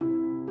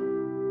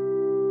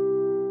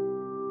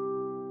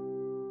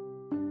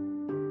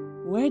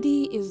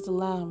Worthy is the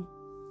Lamb,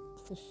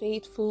 the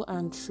faithful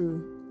and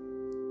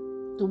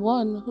true, the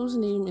one whose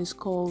name is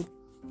called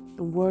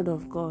the Word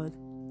of God.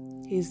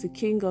 He is the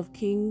King of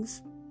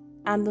kings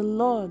and the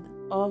Lord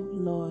of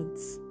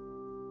lords.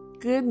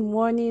 Good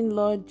morning,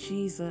 Lord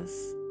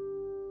Jesus.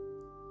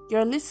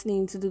 You're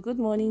listening to the Good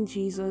Morning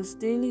Jesus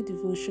daily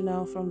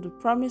devotional from the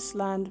Promised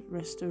Land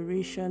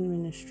Restoration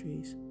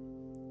Ministries.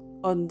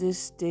 On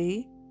this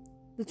day,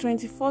 the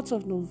 24th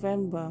of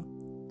November,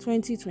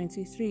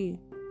 2023,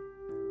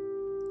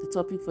 the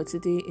topic for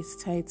today is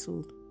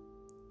titled,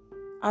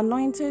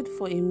 Anointed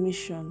for a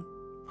Mission,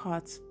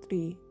 Part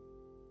 3.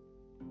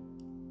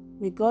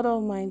 May God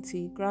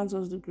Almighty grant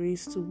us the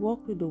grace to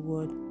walk with the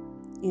Word.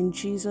 In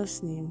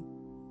Jesus' name,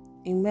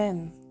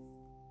 Amen.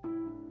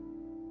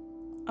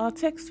 Our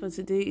text for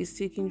today is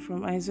taken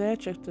from Isaiah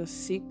chapter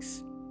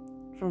 6,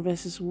 from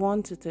verses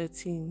 1 to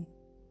 13.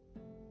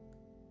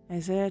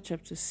 Isaiah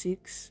chapter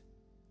 6,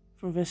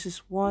 from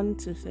verses 1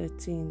 to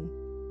 13.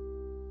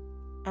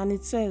 And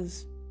it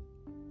says,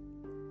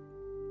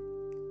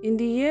 In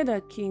the year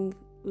that King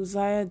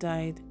Uzziah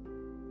died,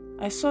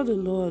 I saw the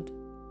Lord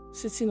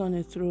sitting on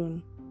a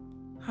throne,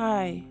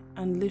 high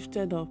and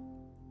lifted up,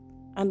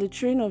 and the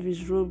train of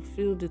his robe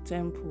filled the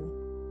temple.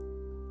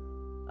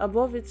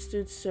 Above it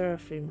stood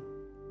seraphim.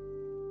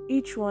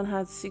 Each one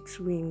had 6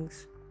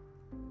 wings.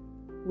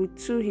 With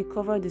 2 he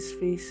covered his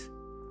face,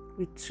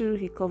 with 2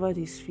 he covered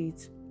his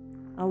feet,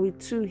 and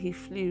with 2 he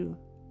flew.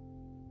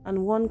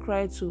 And one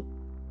cried to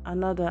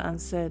another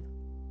and said,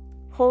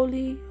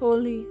 Holy,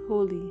 holy,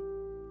 holy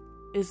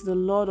is the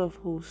Lord of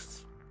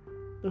hosts.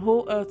 The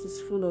whole earth is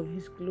full of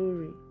his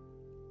glory.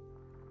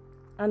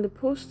 And the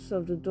posts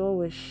of the door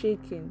were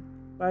shaken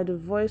by the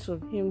voice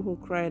of him who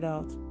cried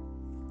out,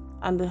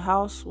 and the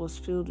house was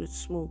filled with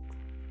smoke.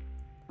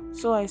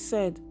 So I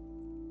said,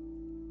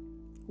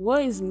 Woe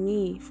is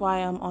me, for I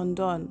am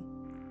undone,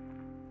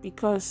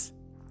 because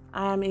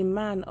I am a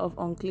man of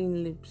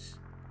unclean lips,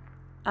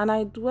 and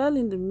I dwell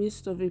in the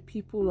midst of a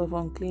people of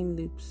unclean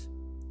lips,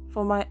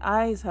 for my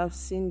eyes have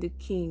seen the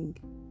King,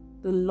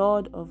 the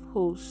Lord of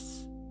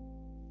hosts.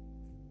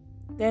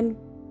 Then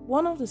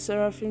one of the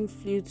seraphim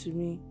flew to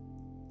me,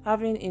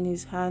 having in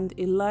his hand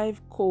a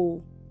live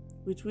coal,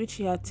 with which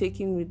he had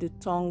taken with the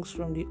tongs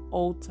from the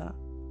altar.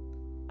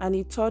 And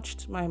he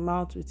touched my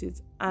mouth with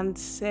it, and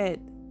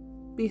said,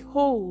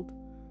 Behold,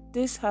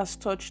 this has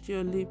touched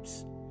your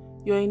lips.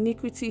 Your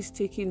iniquity is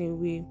taken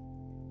away,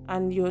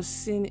 and your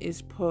sin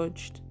is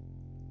purged.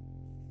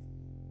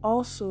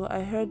 Also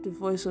I heard the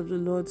voice of the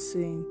Lord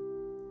saying,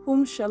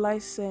 Whom shall I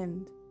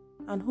send,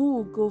 and who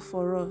will go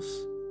for us?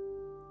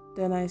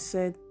 Then I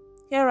said,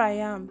 Here I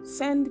am,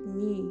 send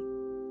me.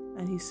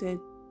 And he said,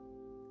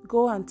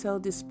 Go and tell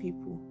these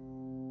people.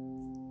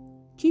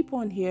 Keep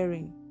on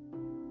hearing,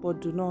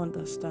 but do not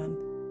understand.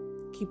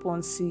 Keep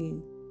on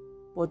seeing,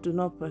 but do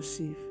not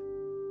perceive.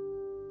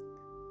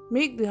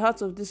 Make the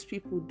hearts of these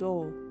people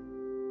dull,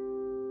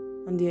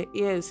 and their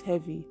ears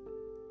heavy,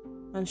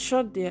 and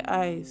shut their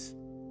eyes,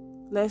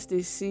 lest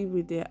they see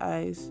with their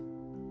eyes,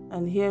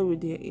 and hear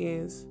with their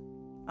ears,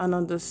 and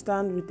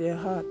understand with their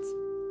hearts,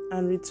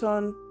 and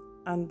return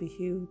and be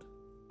healed.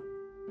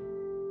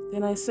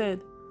 Then I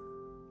said,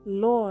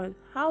 Lord,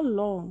 how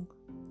long?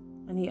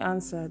 And he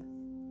answered,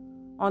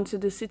 Until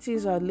the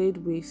cities are laid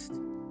waste,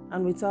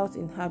 and without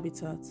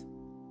inhabitant.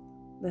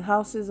 The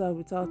houses are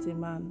without a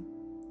man.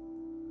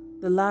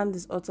 The land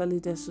is utterly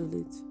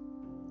desolate.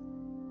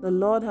 The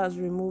Lord has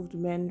removed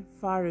men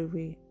far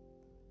away,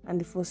 and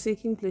the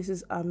forsaken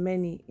places are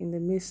many in the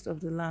midst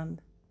of the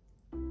land.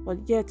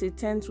 But yet a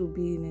tent will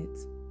be in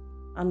it,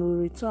 and will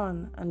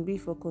return and be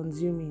for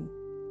consuming,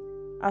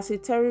 as a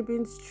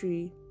terebinth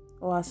tree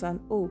or as an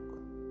oak,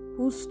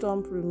 whose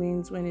stump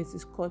remains when it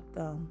is cut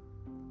down.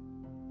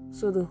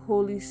 So the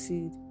holy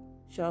seed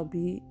shall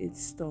be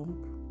its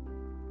stump.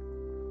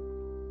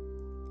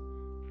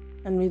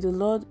 And may the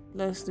Lord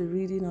bless the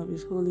reading of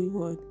his holy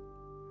word.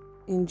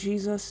 In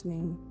Jesus'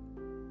 name,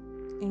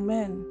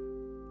 Amen.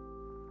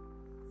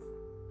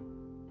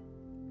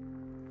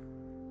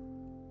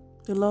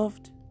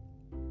 Beloved,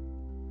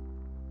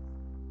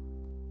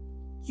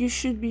 you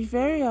should be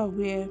very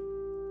aware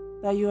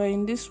that you are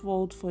in this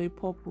world for a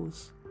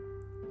purpose,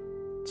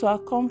 to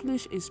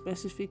accomplish a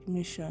specific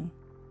mission.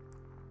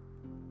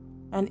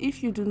 And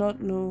if you do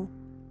not know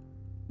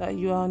that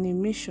you are on a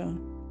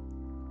mission,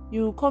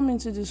 you will come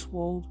into this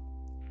world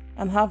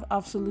and have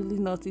absolutely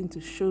nothing to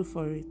show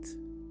for it.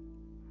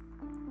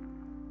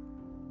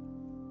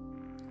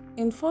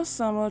 In 1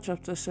 Samuel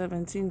chapter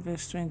 17,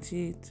 verse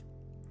 28,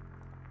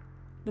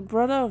 the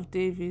brother of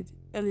David,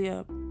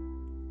 Eliab,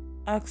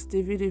 asked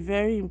David a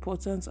very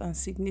important and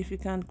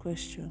significant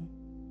question.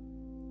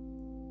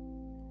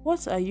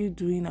 What are you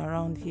doing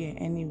around here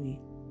anyway?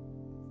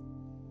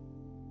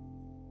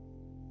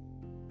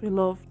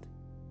 Beloved,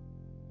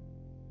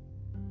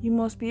 you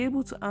must be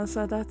able to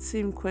answer that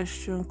same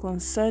question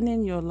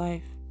concerning your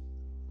life.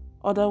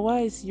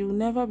 Otherwise, you'll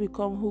never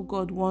become who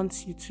God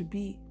wants you to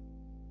be.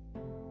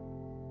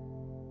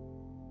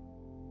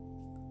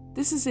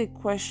 This is a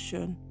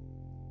question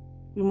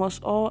we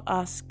must all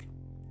ask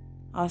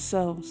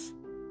ourselves,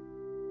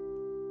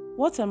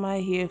 what am I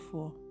here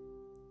for?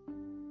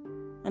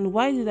 And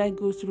why did I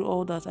go through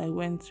all that I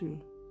went through?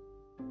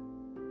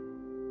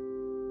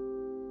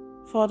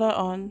 Further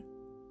on,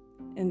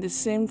 in the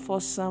same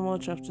 1 Samuel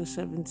chapter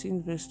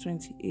 17 verse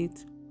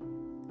 28,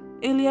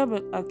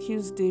 Eliab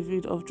accused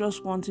David of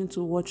just wanting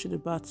to watch the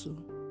battle.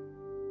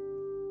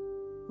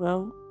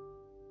 Well,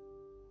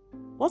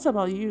 what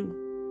about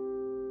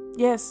you?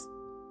 Yes,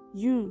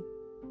 you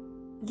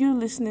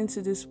listening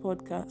to this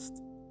podcast,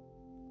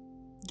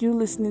 you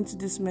listening to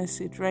this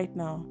message right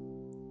now.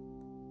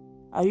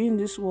 Are you in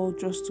this world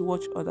just to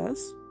watch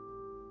others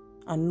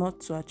and not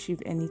to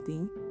achieve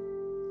anything?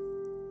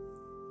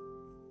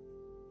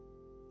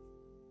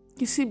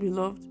 You see,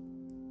 beloved,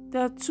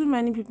 there are too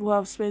many people who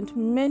have spent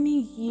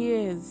many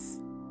years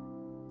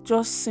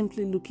just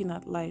simply looking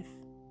at life,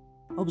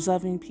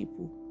 observing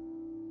people,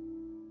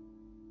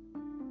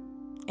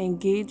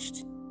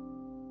 engaged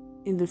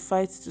in the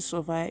fight to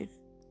survive,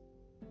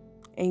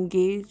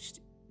 engaged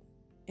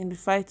in the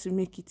fight to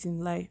make it in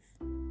life,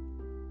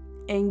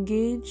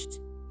 engaged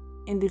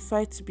in the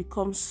fight to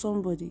become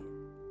somebody,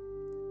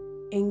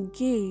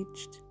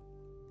 engaged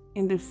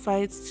in the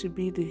fight to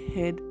be the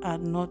head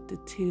and not the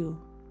tail,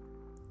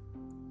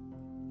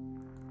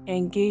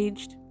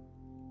 engaged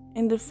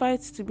in the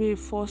fight to be a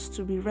force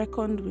to be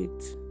reckoned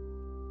with,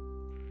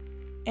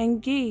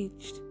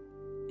 engaged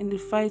in the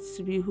fight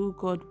to be who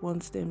God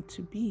wants them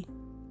to be.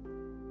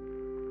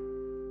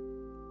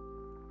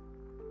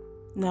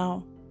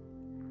 Now,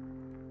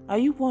 are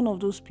you one of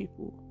those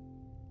people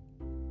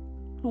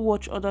who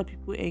watch other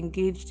people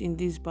engaged in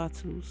these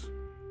battles,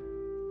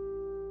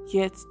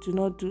 yet do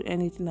not do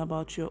anything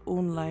about your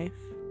own life?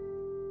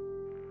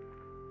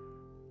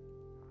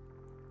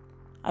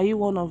 Are you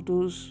one of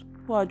those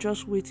who are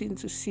just waiting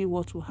to see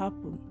what will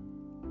happen?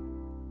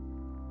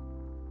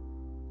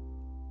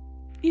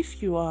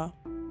 If you are,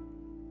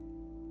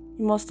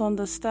 you must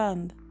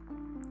understand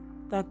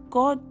that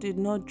God did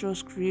not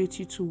just create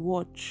you to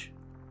watch.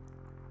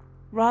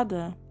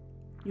 Rather,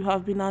 you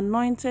have been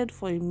anointed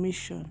for a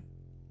mission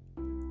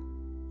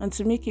and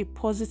to make a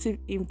positive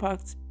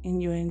impact in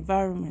your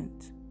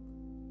environment.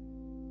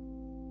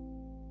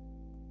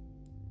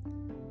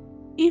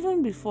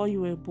 Even before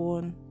you were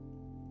born,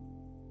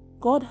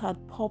 God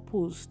had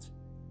purposed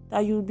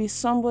that you will be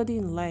somebody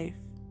in life.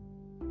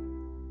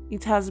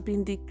 It has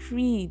been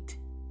decreed.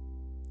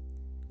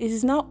 It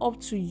is now up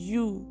to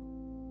you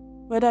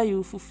whether you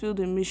will fulfill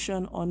the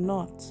mission or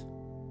not.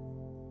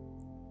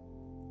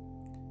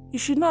 You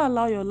should not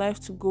allow your life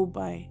to go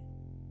by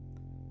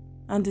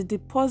and the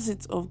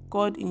deposit of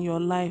God in your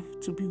life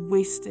to be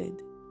wasted.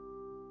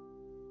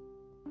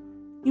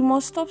 You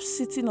must stop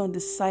sitting on the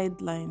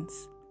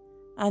sidelines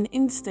and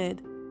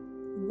instead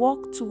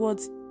walk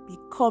towards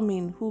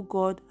becoming who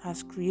God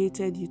has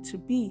created you to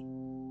be.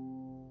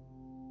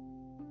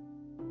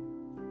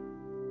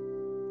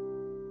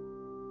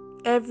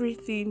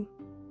 Everything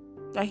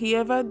that He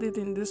ever did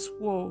in this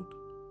world,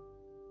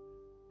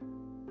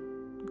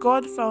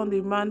 God found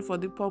a man for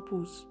the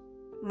purpose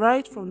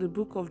right from the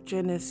book of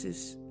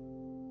Genesis,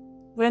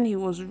 when He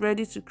was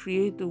ready to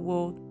create the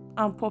world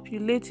and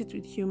populate it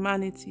with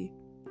humanity.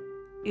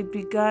 It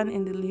began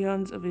in the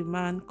loins of a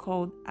man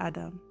called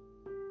Adam.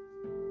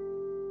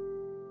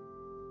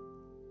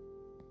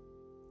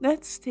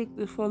 Let's take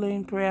the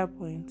following prayer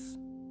points.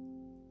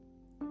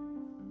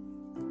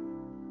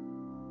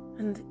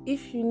 And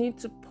if you need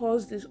to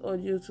pause this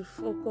audio to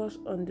focus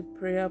on the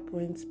prayer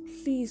points,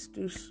 please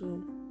do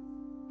so.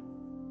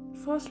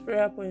 First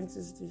prayer point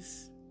is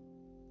this: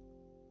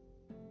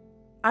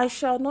 I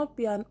shall not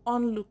be an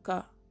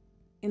onlooker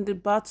in the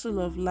battle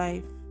of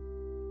life,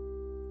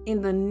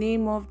 in the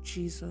name of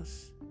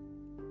Jesus.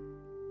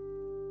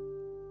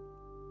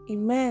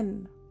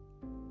 Amen.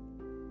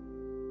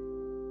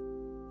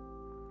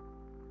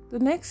 The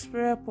next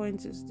prayer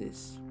point is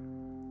this: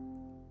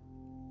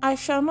 I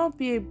shall not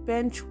be a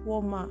bench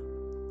warmer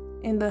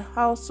in the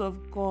house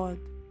of God,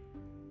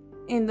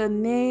 in the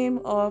name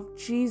of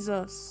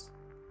Jesus.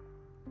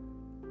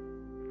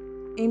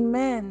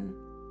 Amen.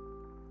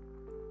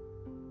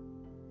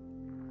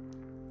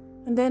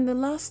 And then the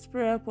last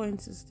prayer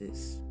point is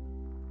this: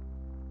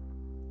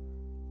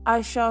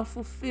 I shall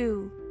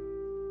fulfill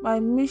my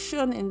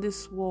mission in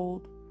this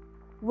world,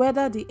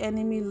 whether the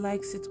enemy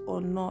likes it or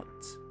not,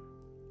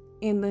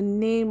 in the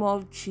name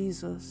of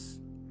Jesus.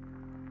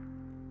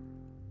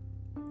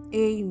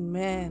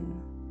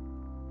 Amen.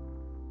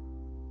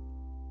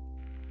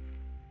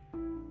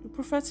 The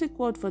prophetic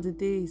word for the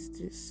day is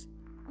this: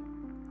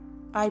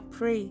 I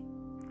pray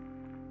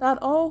that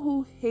all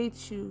who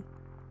hate you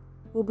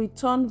will be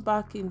turned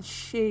back in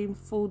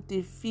shameful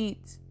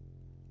defeat,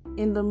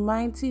 in the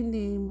mighty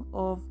name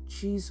of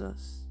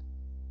Jesus.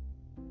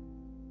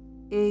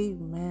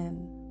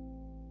 Amen.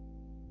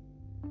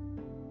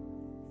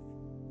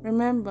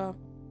 Remember,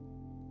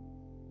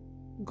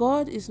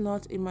 God is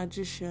not a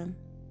magician.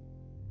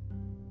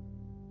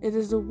 It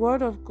is the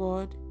word of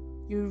God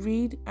you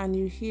read and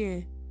you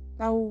hear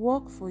that will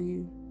work for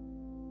you.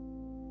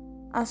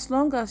 As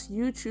long as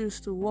you choose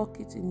to walk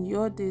it in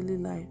your daily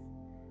life,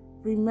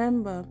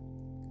 Remember,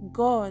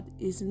 God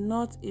is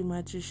not a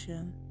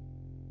magician.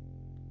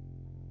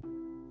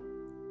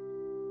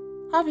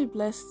 Have a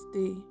blessed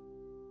day.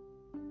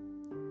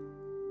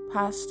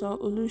 Pastor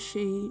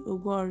Oluseyi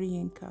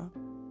Ogworiyenka.